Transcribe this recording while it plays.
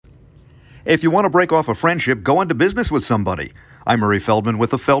If you want to break off a friendship, go into business with somebody. I'm Murray Feldman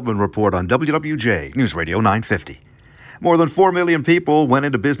with the Feldman Report on WWJ News Radio 950. More than 4 million people went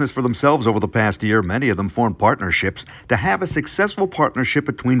into business for themselves over the past year. Many of them formed partnerships. To have a successful partnership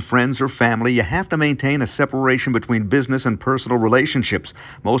between friends or family, you have to maintain a separation between business and personal relationships.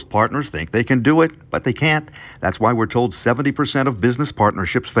 Most partners think they can do it, but they can't. That's why we're told 70% of business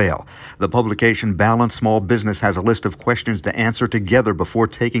partnerships fail. The publication Balanced Small Business has a list of questions to answer together before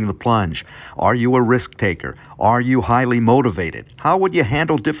taking the plunge. Are you a risk taker? Are you highly motivated? How would you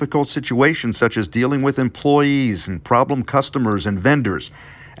handle difficult situations such as dealing with employees and problem customers and vendors?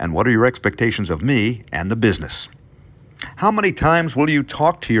 And what are your expectations of me and the business? How many times will you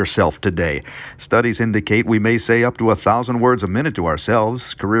talk to yourself today? Studies indicate we may say up to 1,000 words a minute to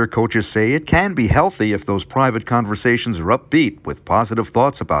ourselves. Career coaches say it can be healthy if those private conversations are upbeat with positive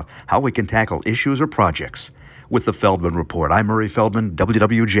thoughts about how we can tackle issues or projects. With the Feldman Report, I'm Murray Feldman,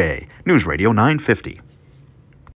 WWJ News Radio 950.